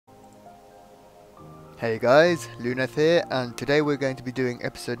Hey guys, Luneth here, and today we're going to be doing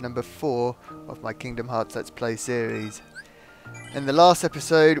episode number 4 of my Kingdom Hearts Let's Play series. In the last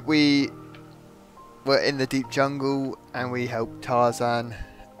episode we were in the deep jungle and we helped Tarzan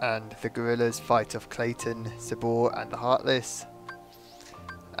and the gorillas fight off Clayton, Sabor and the Heartless.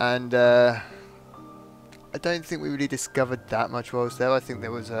 And I don't think we really discovered that much while I was there. I think there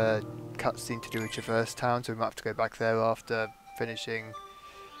was a cutscene to do with Traverse Town, so we might have to go back there after finishing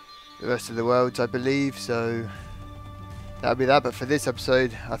the rest of the worlds, I believe, so that'll be that. But for this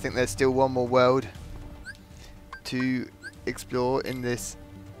episode, I think there's still one more world to explore in this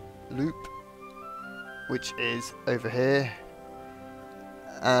loop, which is over here.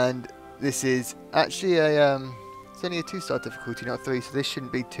 And this is actually a it's only a 2-star difficulty, not 3, so this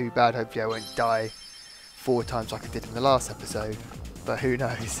shouldn't be too bad. Hopefully I won't die 4 times like I did in the last episode, but who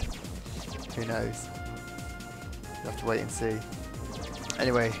knows? Who knows? We'll have to wait and see.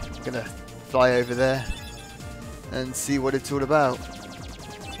 Anyway, I'm gonna fly over there and see what it's all about.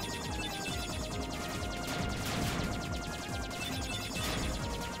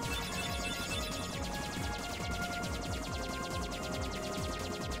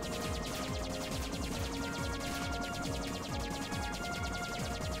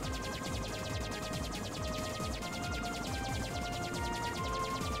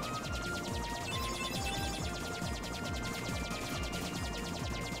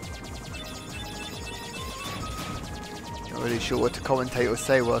 Not really sure what to commentate or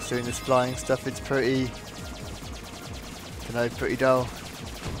say whilst doing this flying stuff. It's pretty, I don't know, pretty dull.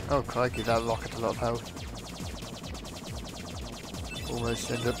 Oh crikey, that rocket a lot of health. Almost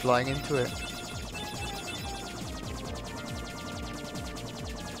ended up flying into it.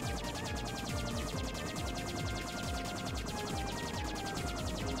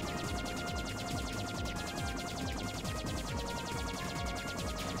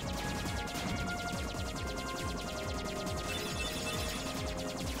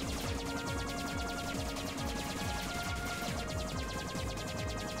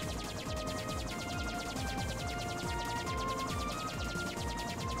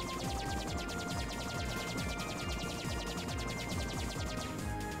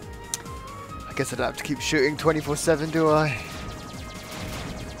 I guess I don't have to keep shooting 24/7, do I?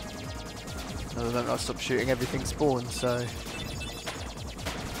 Other than I'll stop shooting, everything spawns, so...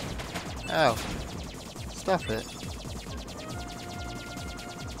 Ow. Stop it.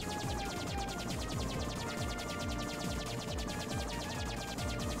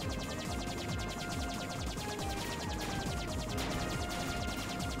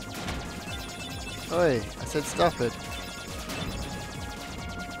 Oi, I said stop it.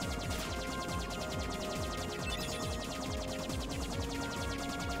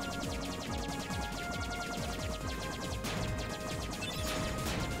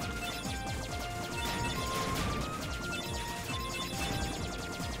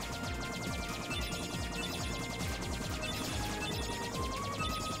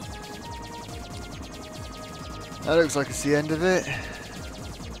 That looks like it's the end of it.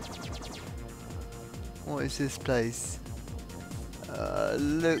 What is this place?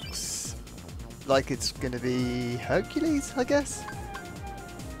 Looks like it's gonna be Hercules, I guess?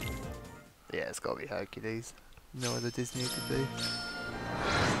 Yeah, it's gotta be Hercules. No other Disney it could be.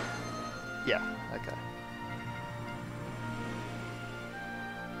 Yeah, okay.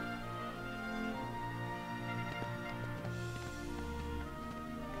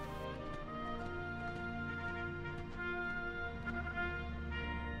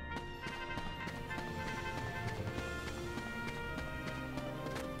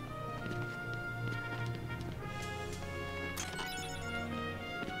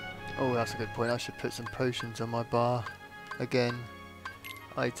 Oh, that's a good point. I should put some potions on my bar. Again.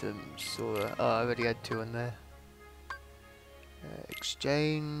 Items. Or, oh, I already had 2 on there.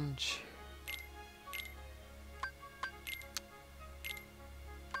 Exchange.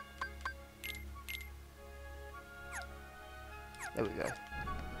 There we go.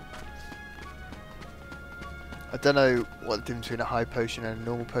 I don't know what the difference between a high potion and a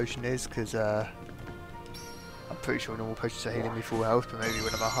normal potion is, because I'm pretty sure normal potions are healing me full health, but maybe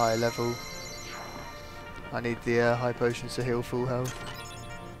when I'm a higher level I need the high potions to heal full health.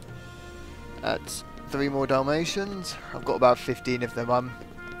 That's 3 more Dalmatians. I've got about 15 of them.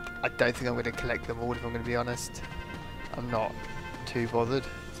 I don't think I'm going to collect them all, if I'm going to be honest. I'm not too bothered.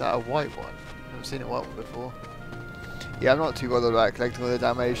 Is that a white one? I've never seen a white one before. Yeah, I'm not too bothered about collecting all the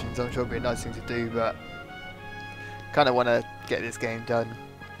Dalmatians. I'm sure it'll be a nice thing to do, but kind of want to get this game done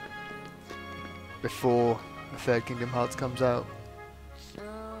before the 3rd Kingdom Hearts comes out.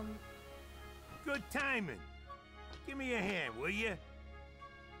 Good timing. Give me a hand, will you?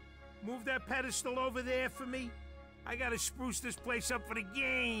 move that pedestal over there for me? I gotta spruce this place up for the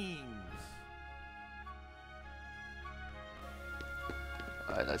games.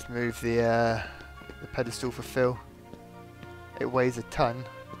 Alright, let's move the pedestal for Phil. It weighs a ton.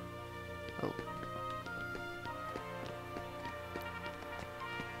 Oh.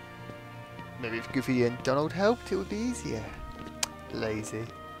 Maybe if Goofy and Donald helped, it would be easier. Lazy.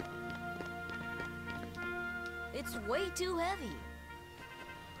 It's way too heavy.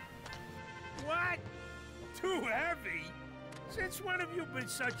 What? Too heavy? Since when have you been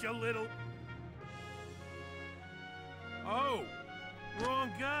such a little... Oh,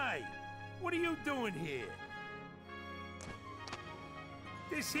 wrong guy. What are you doing here?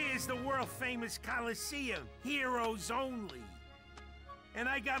 This here's the world-famous Coliseum, heroes only. And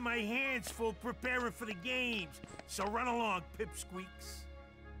I got my hands full preparing for the games, so run along, pipsqueaks.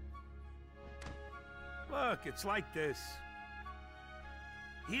 Look, it's like this.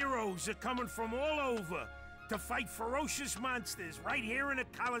 Heroes are coming from all over to fight ferocious monsters right here in the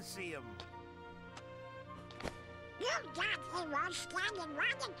Coliseum. You've got heroes standing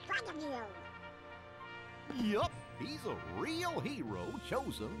right in front of you. Yup, he's a real hero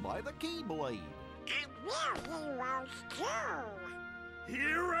chosen by the Keyblade. And we're heroes too.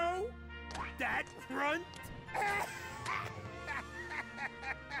 Hero? That runt?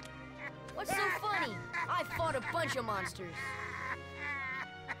 What's so funny? I fought a bunch of monsters.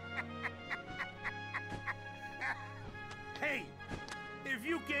 Hey, if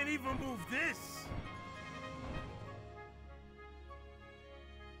you can't even move this,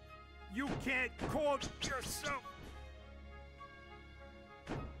 you can't call yourself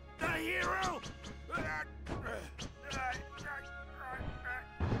the hero?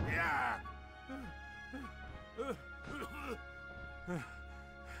 Yeah.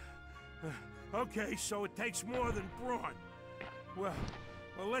 Okay, so it takes more than brawn. Well,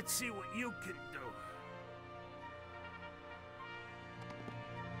 let's see what you can do.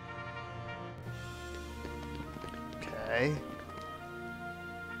 Okay.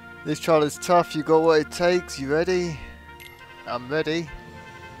 This trial is tough. You got what it takes. You ready? I'm ready.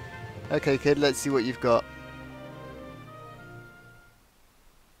 Okay, kid. Let's see what you've got.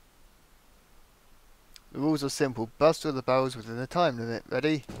 The rules are simple. Bust all the barrels within the time limit.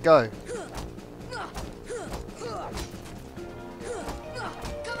 Ready? Go.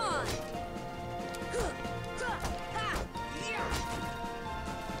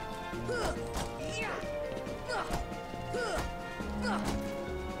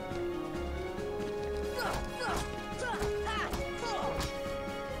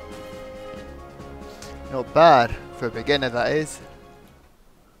 Not bad for a beginner, that is.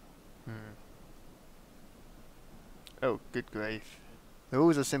 Oh, good grief. The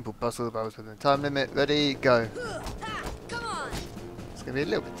rules are simple. Bust all the barrels within the time limit. Ready, go. Come on. It's going to be a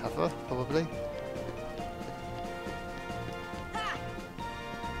little bit tougher, probably. I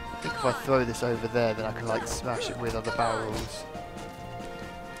think if I throw this over there, then I can, like, smash it with other barrels.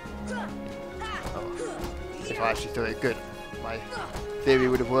 Oh. If I actually throw it good, my theory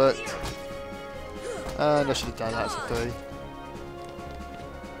would have worked. And I should have done that as a 3.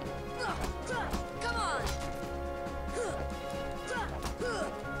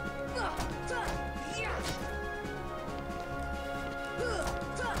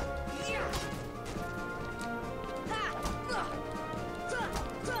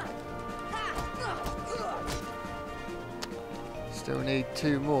 Still need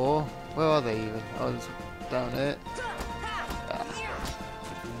 2 more. Where are they even? I was down here. Ah.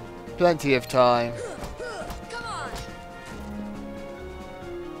 Plenty of time.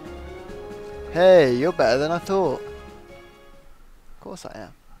 Hey, you're better than I thought. Of course I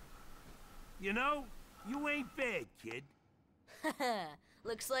am. You know, you ain't bad, kid.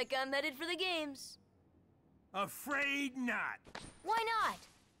 Looks like I'm headed for the games. Afraid not. Why not?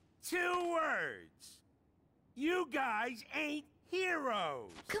 2 words. You guys ain't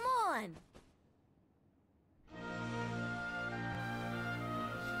heroes. Come on.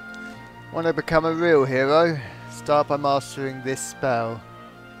 Want to become a real hero? Start by mastering this spell.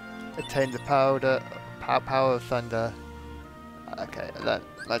 Attain the power of thunder. Okay, that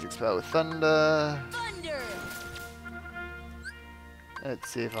magic spell with thunder. Thunder. Let's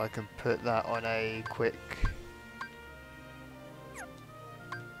see if I can put that on a quick.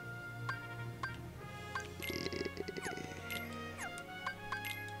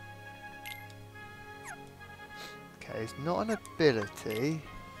 Okay, it's not an ability.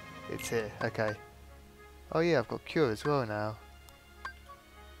 It's here. Okay. Oh yeah, I've got cure as well now.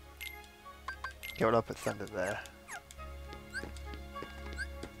 Okay, well, I'll put thunder there.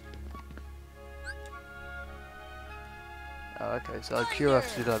 Oh, okay, so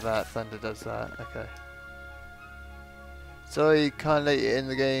curiosity does that, thunder does that, okay. Sorry, can't let you in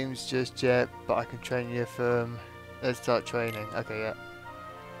the games just yet, but I can train you from... Let's start training. Okay,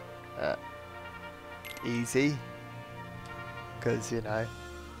 yeah. Easy. Because, you know,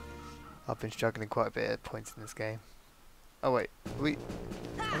 I've been struggling quite a bit at points in this game. Oh wait,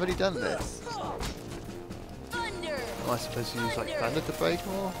 I've already done this. Am I supposed to use like thunder to break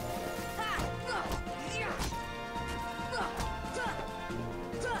more?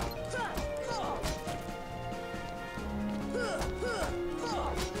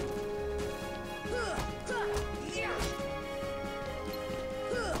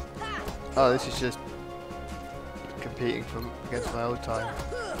 Oh, this is just competing against my old time.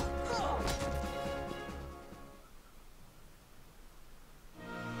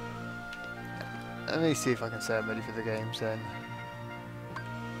 Let me see if I can say I'm ready for the games then.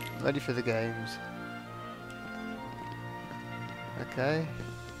 I'm ready for the games. Okay.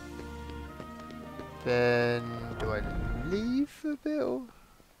 Then, do I leave a bit or?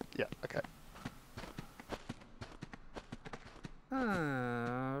 Yeah, okay.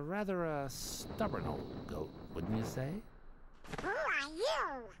 Rather a stubborn old goat, wouldn't you say? Who are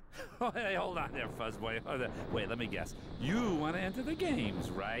you? Oh, hey, hold on there, Fuzzboy. Wait, let me guess. You want to enter the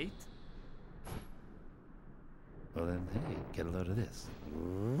games, right? Well then, hey, get a load of this.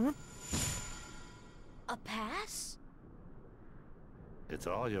 A pass? It's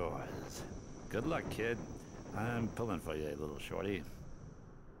all yours. Good luck, kid. I'm pulling for you, little shorty.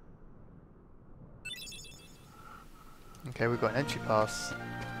 Okay, we've got an entry pass.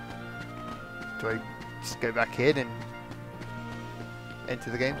 Do I just go back in and enter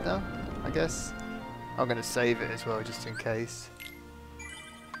the game now? I guess. I'm going to save it as well, just in case.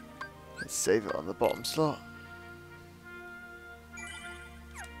 Let's save it on the bottom slot.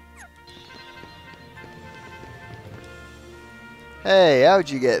 Hey, how'd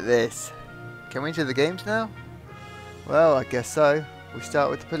you get this? Can we enter the games now? Well, I guess so. We start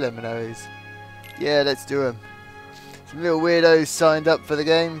with the preliminaries. Yeah, let's do them. Some little weirdos signed up for the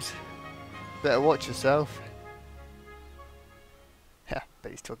games. Better watch yourself. Yeah, but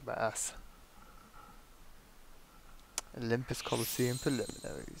he's talking about us. Olympus Coliseum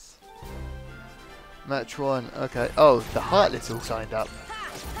preliminaries. Match 1. Okay. Oh, the Heartless all signed up.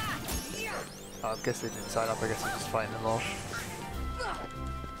 Oh, I guess they didn't sign up. I guess I'm just fighting them off.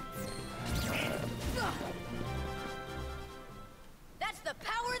 That's the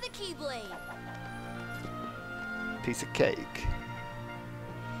power of the Keyblade. Piece of cake.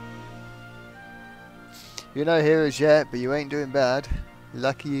 You're no heroes yet, but you ain't doing bad.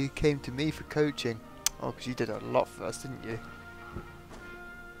 Lucky you came to me for coaching. Oh, because you did a lot for us, didn't you?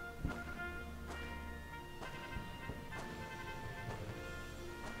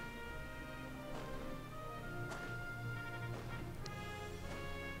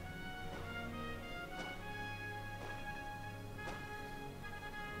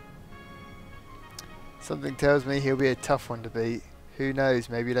 Something tells me he'll be a tough one to beat. Who knows,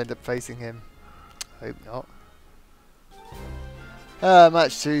 maybe you'll end up facing him. Hope not. Ah,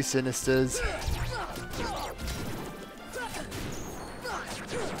 match 2, Sinisters.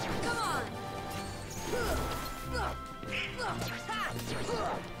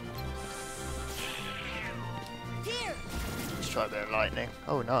 Let's try a bit of lightning.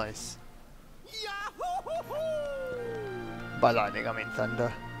 Oh, nice. By lightning, I mean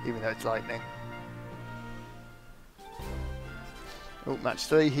thunder, even though it's lightning. Oh, match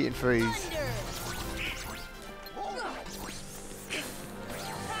 3, heat and freeze.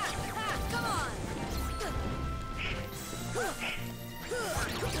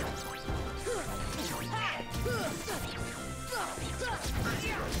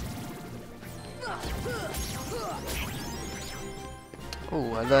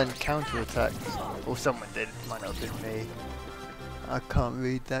 Oh, I learned counter attack. Or someone did, might not have been me. I can't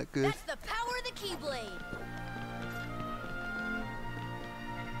read that good. That's the power of the Keyblade.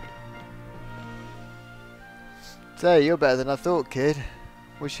 So, you're better than I thought, kid.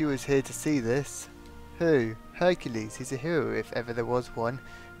 Wish you was here to see this. Who? Hercules. He's a hero if ever there was one.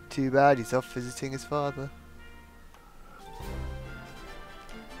 Too bad he's off visiting his father.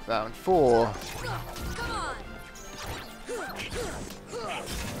 Round 4. Come on.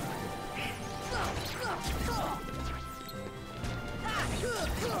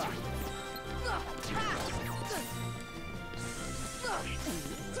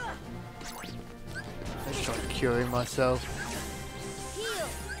 Let's try curing myself.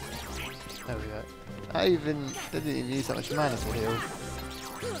 There we go. I didn't even use that much mana to heal.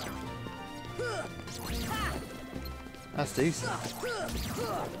 That's decent.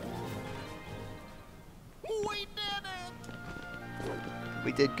 We did it!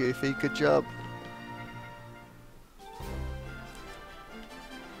 We did, Goofy. Good job.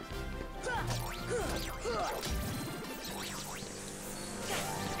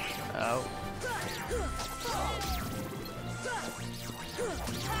 Oh.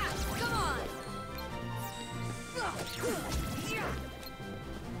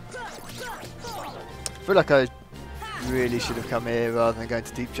 Come on. I feel like I really should have come here rather than going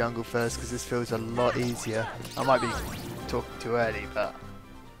to Deep Jungle first, because this feels a lot easier. I might be talking too early, but...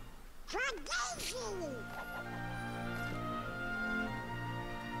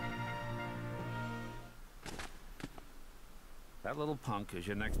 That little punk is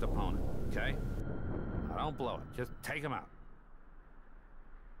your next opponent, okay? Now don't blow it. Just take him out.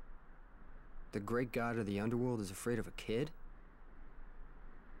 The great god of the underworld is afraid of a kid?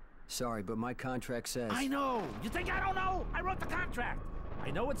 Sorry, but my contract says... I know! You think I don't know? I wrote the contract!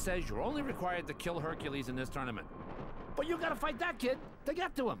 I know it says you're only required to kill Hercules in this tournament. But you gotta fight that kid to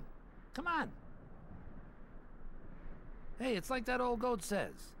get to him. Come on. Hey, it's like that old goat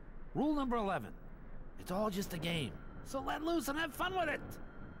says. Rule number 11. It's all just a game. So let loose and have fun with it.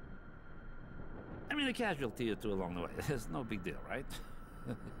 I mean, a casualty or two along the way. It's no big deal, right?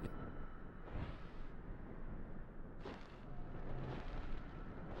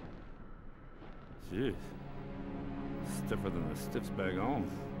 Jeez. Stiffer than the stiff's bag on.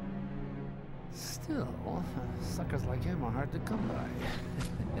 Still, suckers like him are hard to come by.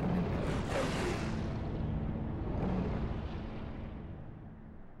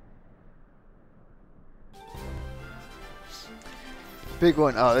 Big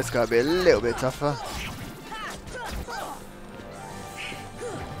one. Oh, this gotta be a little bit tougher.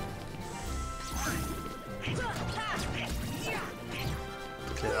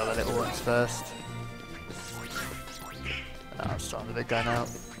 Clear all the little ones first. Oh, I'm starting with the gun out.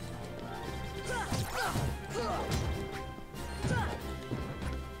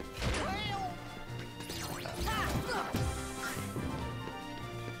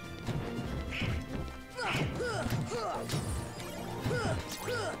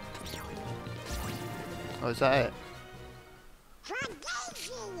 Oh, is that it?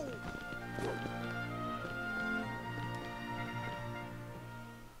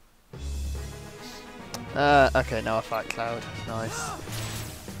 Okay, now I fight Cloud. Nice.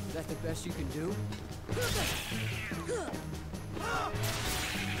 Is that the best you can do?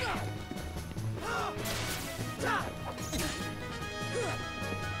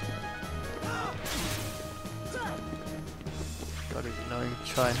 God, he's annoying.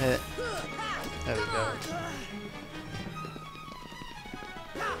 Try and hit. There we go.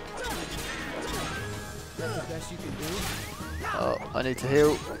 Is that the best you can do? Oh, I need to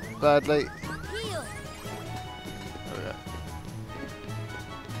heal badly. Heal. There we go.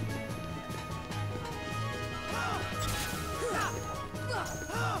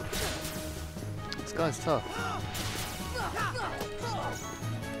 This guy's tough.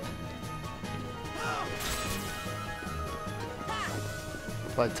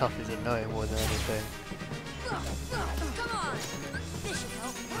 By tough is annoying more than anything. Come on. This should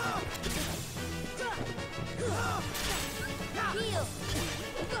help. Heal.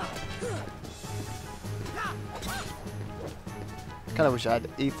 Kind of wish I had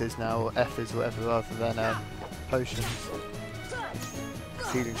ethers now, or ethers, whatever, rather than potions.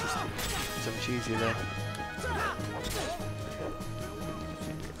 Healing's just so much easier then.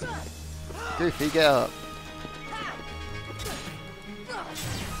 Goofy, get up.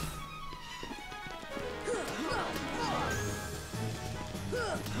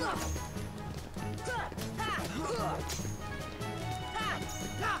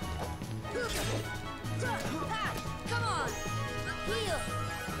 Come on. Heal.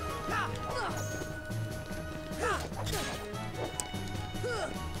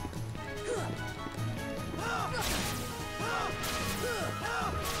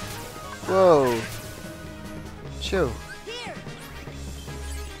 Whoa. Chill. Here.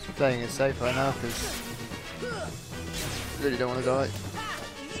 Playing it safe right now because really don't want to die.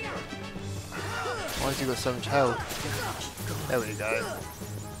 Why has he got so much health? There we go.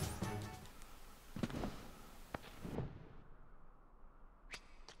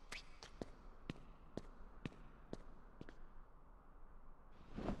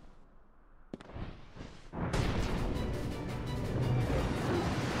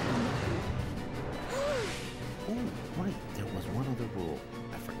 Right, there was one other rule.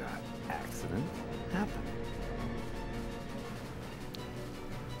 I forgot. Accident happened.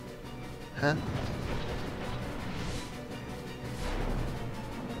 Huh?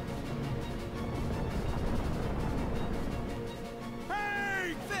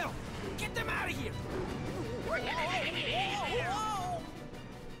 Hey, Phil! Get them out of here!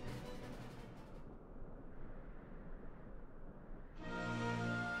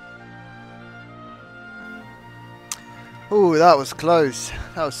 Oh, that was close.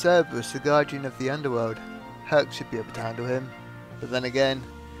 That was Cerberus, the guardian of the underworld. Herc should be able to handle him. But then again,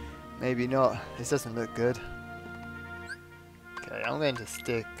 maybe not. This doesn't look good. Okay, I'm going to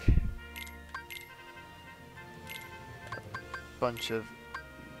stick a bunch of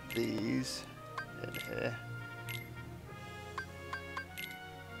these in here.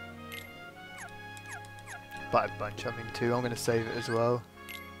 By a bunch, I mean two. I'm going to save it as well,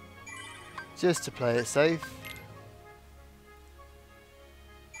 just to play it safe.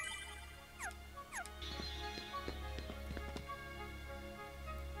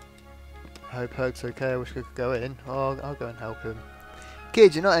 I hope Herc's okay. I wish I could go in. Oh, I'll go and help him.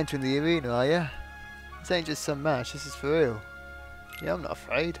 Kid, you're not entering the arena, are you? This ain't just some match. This is for real. Yeah, I'm not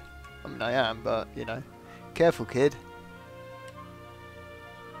afraid. I mean, I am, but, you know. Careful, kid.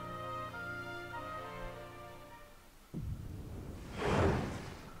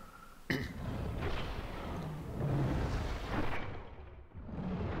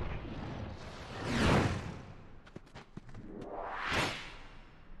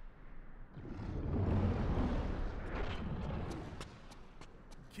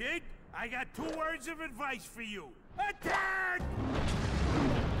 Kid, I got 2 words of advice for you. Attack!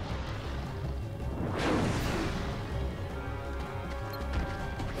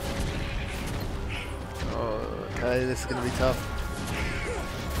 Oh, okay, this is going to be tough.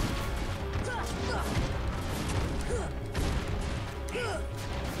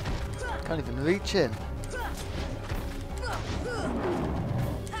 Can't even reach him.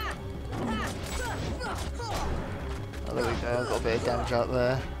 Oh, there we go, I've got a bit of damage out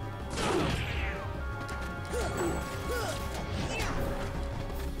there.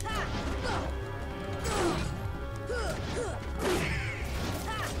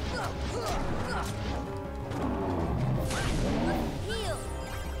 Heal.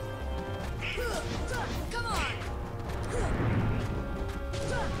 Come on.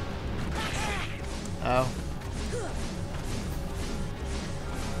 Ow.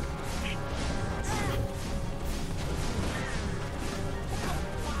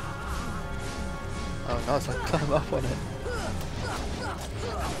 Oh, nice, I can climb up on it.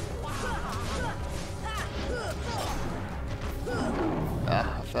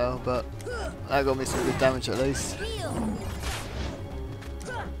 Ah, I fell, but that got me some good damage at least. Heal.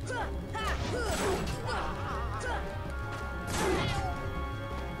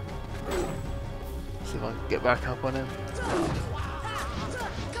 See if I can get back up on him.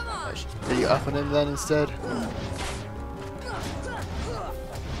 Come on. I should beat up on him then instead.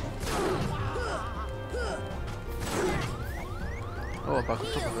 Oh, I'm back on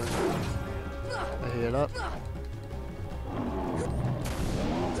top of him. I heal up.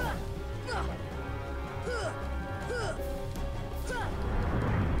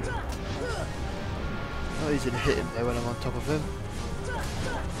 Oh, he's gonna hit him there when I'm on top of him.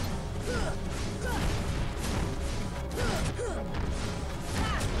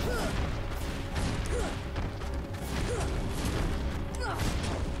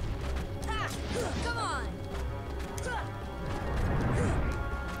 Come on.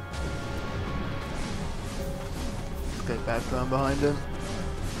 Let's go back around behind him.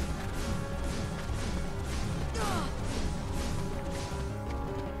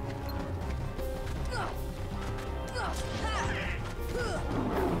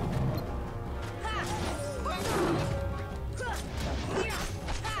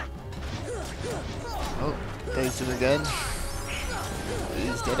 Oh, dazed him again.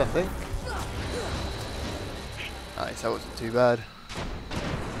 He's dead, I think. Nice, that wasn't too bad.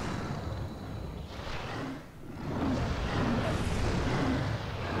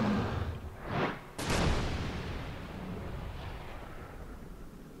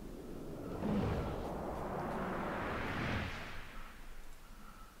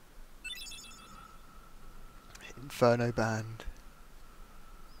 Inferno Band.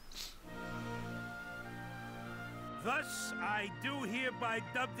 Thus, I do hereby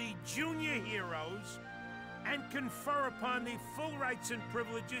dub the junior heroes and confer upon the full rights and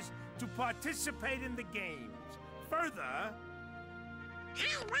privileges to participate in the games. Further,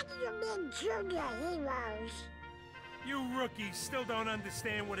 Hey, what do you mean, junior heroes? you rookies still don't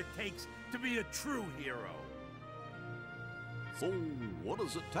understand what it takes to be a true hero. So, what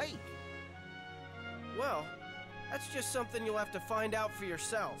does it take? Well, that's just something you'll have to find out for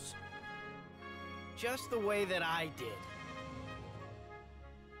yourselves. Just the way that I did.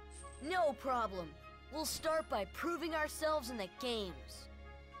 No problem. We'll start by proving ourselves in the games.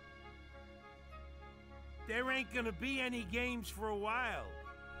 There ain't gonna be any games for a while.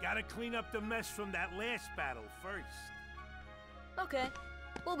 Gotta clean up the mess from that last battle first. Okay,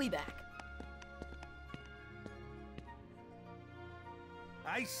 we'll be back.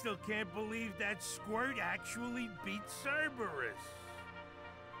 I still can't believe that squirt actually beat Cerberus.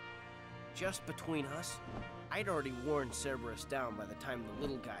 Just between us, I'd already worn Cerberus down by the time the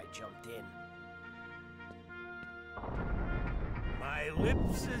little guy jumped in. My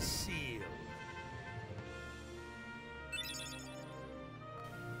lips are sealed.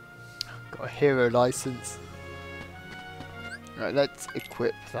 Got a hero license. Right, let's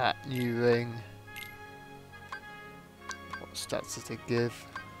equip that new ring. What stats does it give?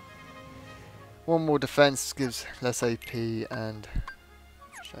 One more defense gives less AP and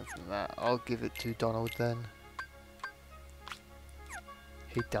strength from that. I'll give it to Donald then.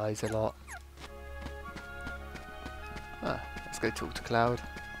 He dies a lot. Let's go talk to Cloud.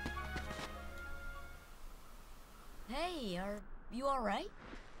 Hey, are you alright?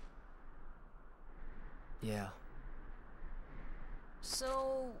 Yeah.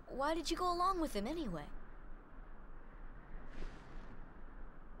 So, why did you go along with him anyway?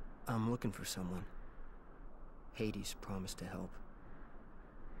 I'm looking for someone. Hades promised to help.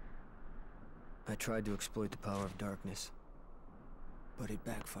 I tried to exploit the power of darkness, but it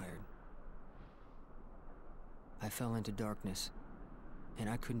backfired. I fell into darkness, and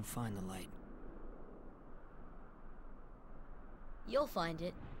I couldn't find the light. You'll find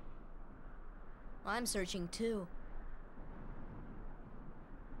it. I'm searching too.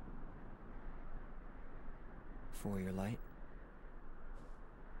 For your light?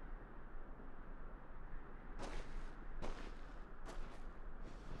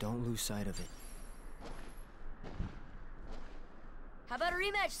 Don't lose sight of it. How about a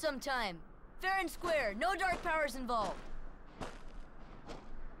rematch sometime? Fair and square, no dark powers involved.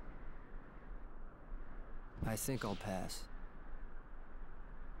 I think I'll pass.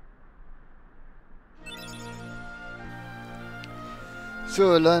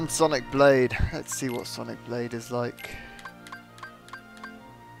 So I learned Sonic Blade. Let's see what Sonic Blade is like.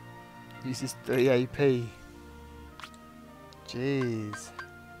 Uses 3 AP. Jeez.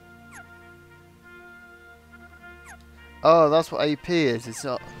 Oh, that's what AP is. It's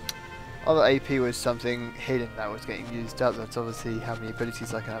not. I thought AP was something hidden that was getting used up. That's obviously how many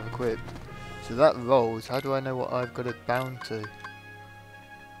abilities I can have equipped. So that rolls. How do I know what I've got it bound to?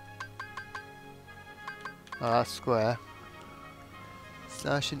 Oh, that's square.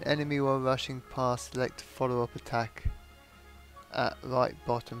 Slash an enemy while rushing past. Select follow-up attack at right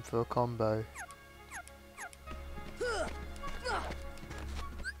bottom for a combo.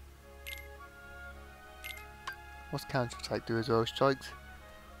 What's counter attack do as well? Strikes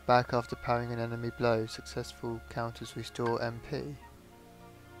back after parrying an enemy blow. Successful counters restore MP.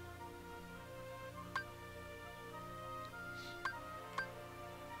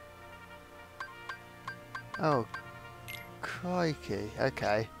 Oh, crikey.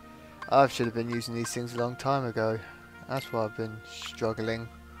 Okay. I should have been using these things a long time ago. That's why I've been struggling.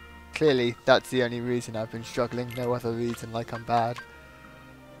 Clearly, that's the only reason I've been struggling. No other reason, like I'm bad.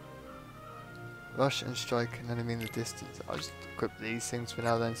 Rush and strike an enemy in the distance. I'll just equip these things for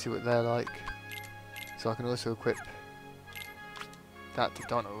now then, see what they're like. So I can also equip that to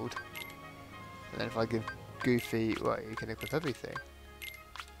Donald. And then if I give Goofy, well, you can equip everything.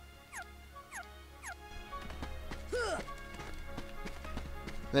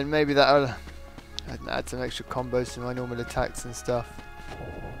 Then maybe that'll add some extra combos to my normal attacks and stuff.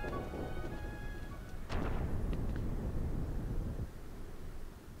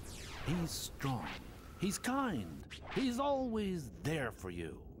 He's strong. He's kind. He's always there for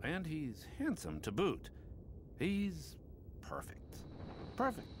you. And he's handsome to boot. He's perfect.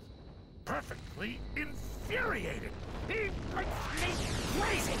 Perfect. Perfectly infuriated. He makes me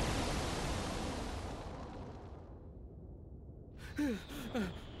crazy. Wait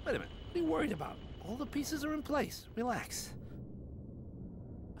a minute. What are you worried about? All the pieces are in place. Relax.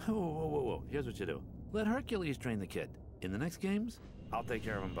 Whoa, whoa, whoa, whoa. Here's what you do. Let Hercules train the kid. In the next games, I'll take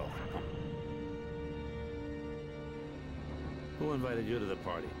care of them both. Who invited you to the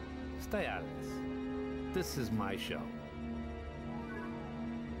party? Stay out of this. This is my show.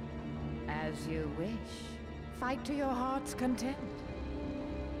 As you wish. Fight to your heart's content.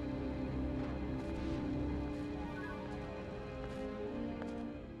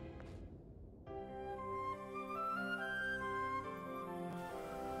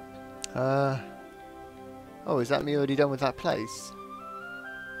 Oh, is that me already done with that place?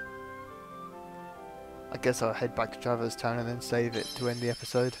 I guess I'll head back to Traverse Town and then save it to end the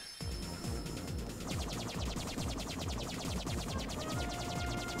episode.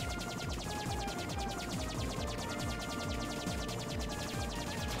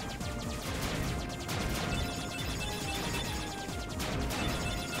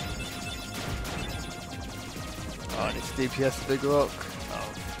 Oh, and it's DPS the big rock. Oh.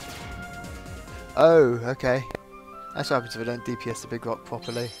 Oh, okay. That's what happens if I don't DPS the big rock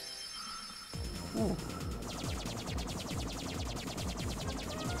properly. Ooh.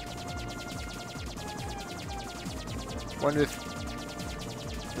 Wonder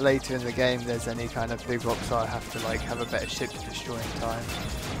if later in the game there's any kind of big rocks I have to like have a better ship to destroy in time.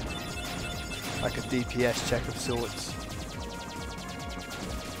 Like a DPS check of sorts.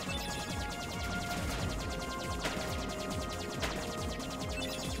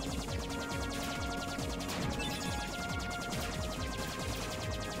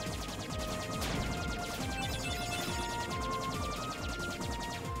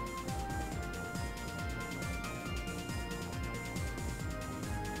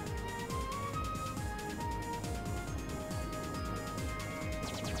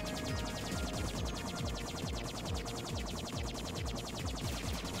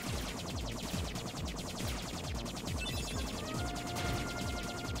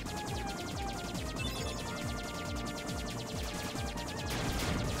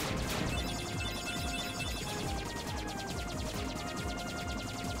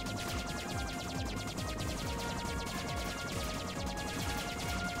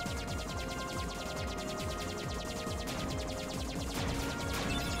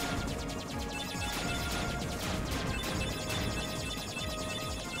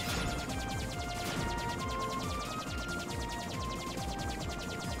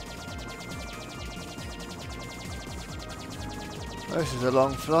 This is a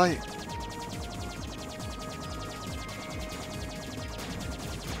long flight.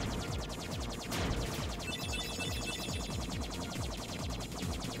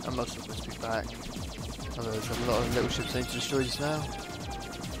 I'm not supposed to be back. Oh, there's a lot of little ships I need to destroy just now.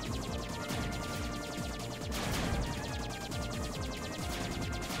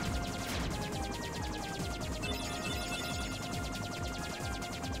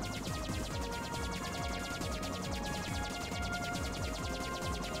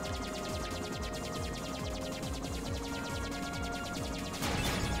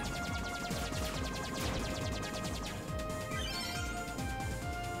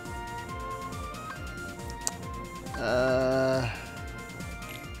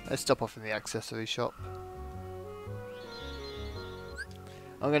 Let's stop off in the accessory shop.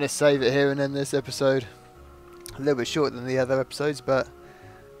 I'm going to save it here and end this episode. A little bit shorter than the other episodes, but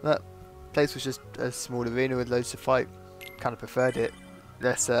that place was just a small arena with loads to fight. Kind of preferred it.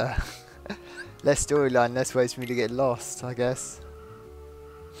 Less, less storyline, less ways for me to get lost, I guess.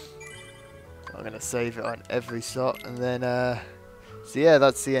 I'm going to save it on every slot, and then, so yeah,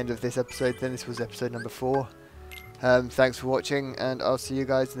 that's the end of this episode. Then this was episode number 4. Thanks for watching, and I'll see you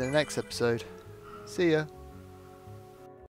guys in the next episode. See ya.